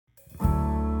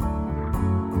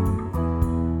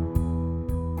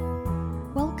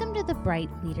the Bright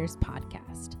Leaders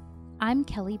Podcast. I'm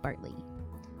Kelly Bartley.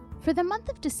 For the month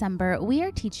of December, we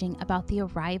are teaching about the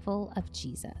arrival of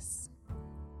Jesus.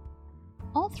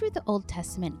 All through the Old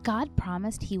Testament, God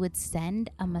promised He would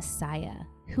send a Messiah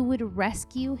who would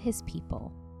rescue His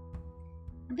people.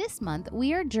 This month,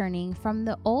 we are journeying from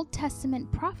the Old Testament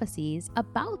prophecies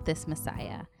about this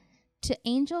Messiah to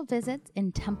angel visits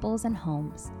in temples and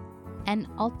homes, and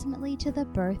ultimately to the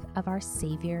birth of our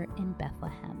Savior in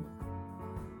Bethlehem.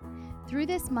 Through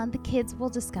this month, kids will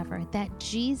discover that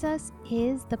Jesus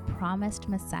is the promised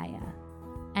Messiah,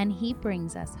 and He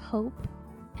brings us hope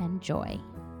and joy.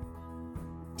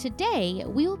 Today,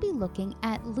 we will be looking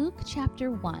at Luke chapter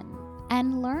 1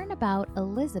 and learn about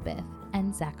Elizabeth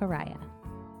and Zechariah.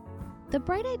 The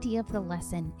bright idea of the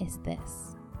lesson is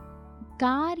this: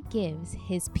 God gives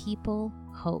His people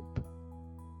hope.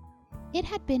 It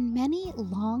had been many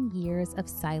long years of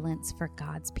silence for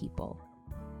God's people.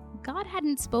 God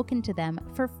hadn't spoken to them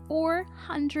for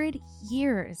 400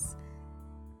 years.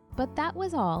 But that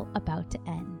was all about to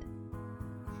end.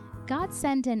 God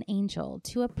sent an angel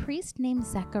to a priest named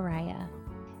Zechariah.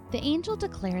 The angel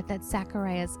declared that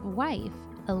Zechariah's wife,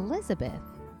 Elizabeth,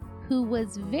 who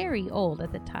was very old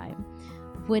at the time,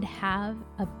 would have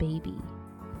a baby.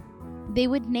 They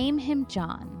would name him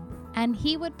John, and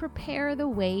he would prepare the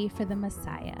way for the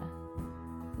Messiah.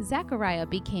 Zechariah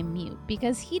became mute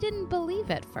because he didn't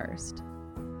believe at first.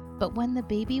 But when the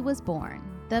baby was born,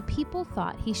 the people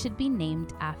thought he should be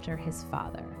named after his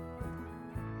father.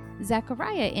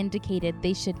 Zechariah indicated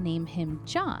they should name him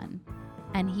John,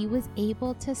 and he was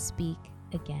able to speak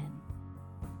again.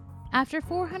 After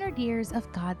 400 years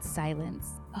of God's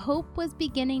silence, hope was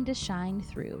beginning to shine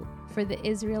through for the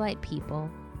Israelite people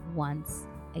once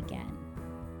again.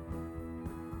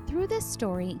 Through this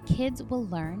story, kids will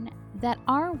learn that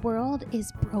our world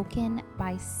is broken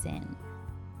by sin.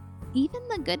 Even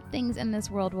the good things in this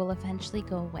world will eventually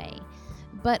go away,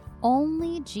 but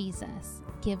only Jesus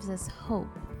gives us hope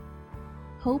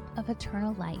of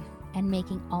eternal life and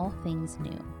making all things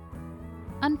new.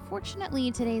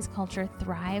 Unfortunately, today's culture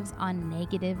thrives on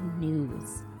negative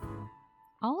news.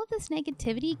 All of this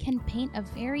negativity can paint a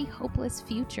very hopeless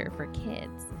future for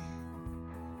kids.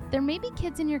 There may be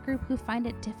kids in your group who find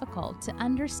it difficult to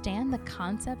understand the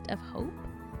concept of hope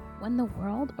when the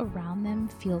world around them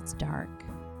feels dark.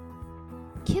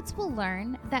 Kids will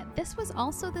learn that this was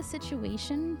also the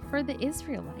situation for the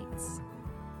Israelites.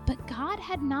 But God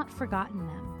had not forgotten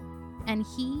them, and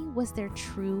He was their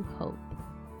true hope.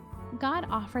 God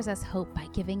offers us hope by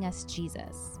giving us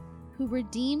Jesus, who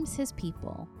redeems His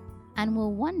people and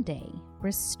will one day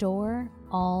restore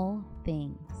all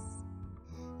things.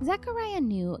 Zechariah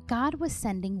knew God was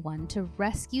sending one to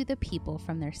rescue the people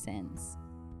from their sins.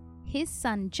 His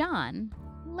son John,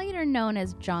 later known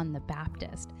as John the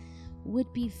Baptist,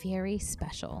 would be very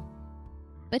special.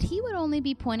 But he would only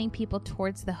be pointing people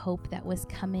towards the hope that was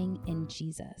coming in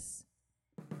Jesus.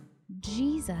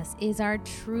 Jesus is our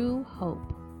true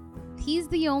hope. He's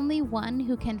the only one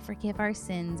who can forgive our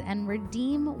sins and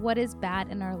redeem what is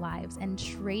bad in our lives and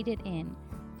trade it in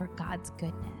for God's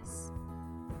goodness.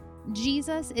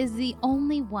 Jesus is the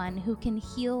only one who can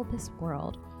heal this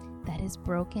world that is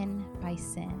broken by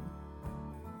sin.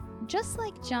 Just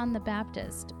like John the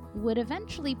Baptist would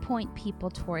eventually point people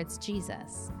towards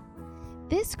Jesus,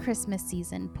 this Christmas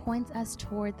season points us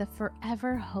toward the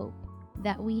forever hope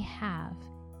that we have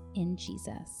in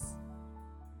Jesus.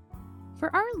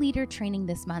 For our leader training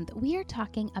this month, we are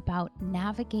talking about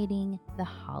navigating the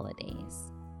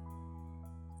holidays.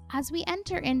 As we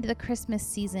enter into the Christmas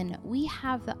season, we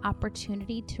have the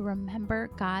opportunity to remember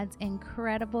God's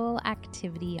incredible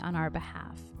activity on our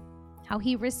behalf, how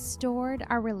He restored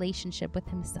our relationship with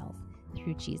Himself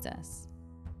through Jesus.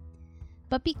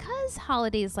 But because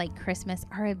holidays like Christmas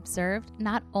are observed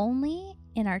not only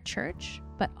in our church,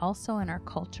 but also in our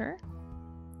culture,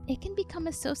 it can become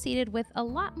associated with a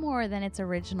lot more than its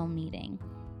original meaning.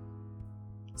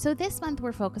 So this month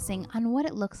we're focusing on what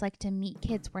it looks like to meet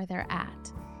kids where they're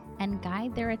at and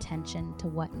guide their attention to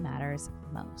what matters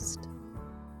most.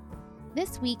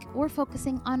 This week, we're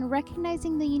focusing on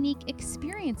recognizing the unique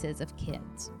experiences of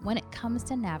kids when it comes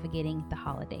to navigating the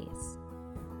holidays.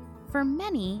 For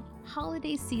many,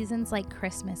 holiday seasons like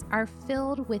Christmas are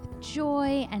filled with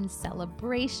joy and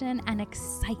celebration and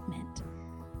excitement.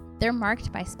 They're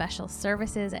marked by special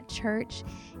services at church,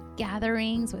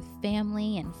 gatherings with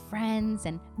family and friends,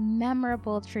 and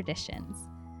memorable traditions.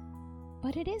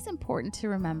 But it is important to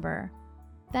remember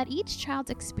that each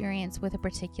child's experience with a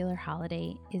particular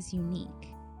holiday is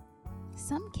unique.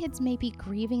 Some kids may be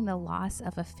grieving the loss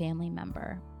of a family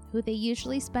member who they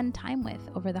usually spend time with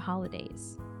over the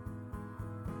holidays.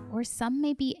 or some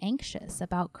may be anxious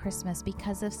about Christmas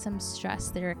because of some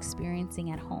stress they're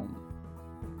experiencing at home.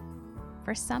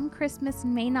 For some, Christmas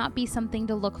may not be something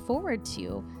to look forward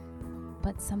to,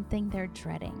 but something they're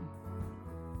dreading.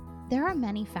 There are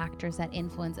many factors that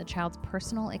influence a child's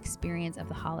personal experience of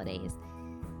the holidays,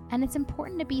 and it's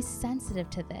important to be sensitive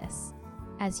to this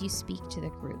as you speak to the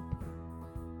group.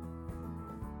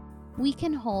 We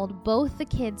can hold both the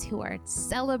kids who are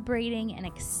celebrating and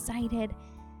excited,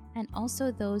 and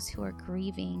also those who are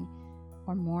grieving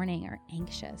or mourning or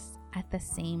anxious at the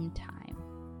same time.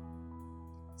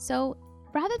 So,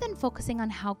 rather than focusing on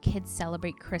how kids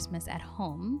celebrate Christmas at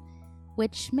home,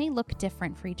 which may look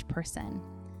different for each person,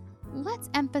 let's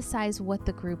emphasize what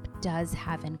the group does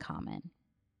have in common.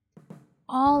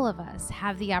 All of us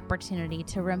have the opportunity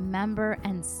to remember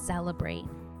and celebrate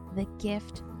the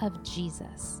gift of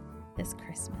Jesus this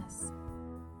Christmas.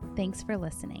 Thanks for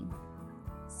listening.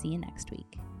 See you next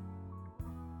week.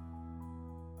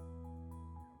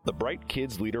 The Bright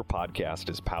Kids Leader podcast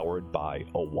is powered by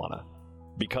Awana.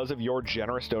 Because of your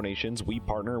generous donations, we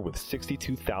partner with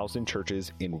 62,000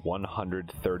 churches in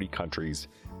 130 countries,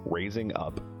 raising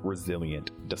up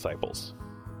resilient disciples.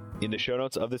 In the show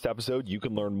notes of this episode, you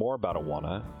can learn more about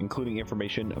Awana, including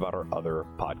information about our other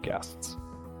podcasts.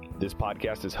 This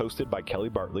podcast is hosted by Kelly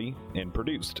Bartley and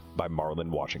produced by Marlon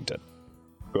Washington.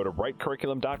 Go to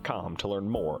brightcurriculum.com to learn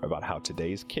more about how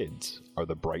today's kids are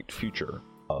the bright future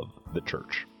of the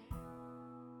church.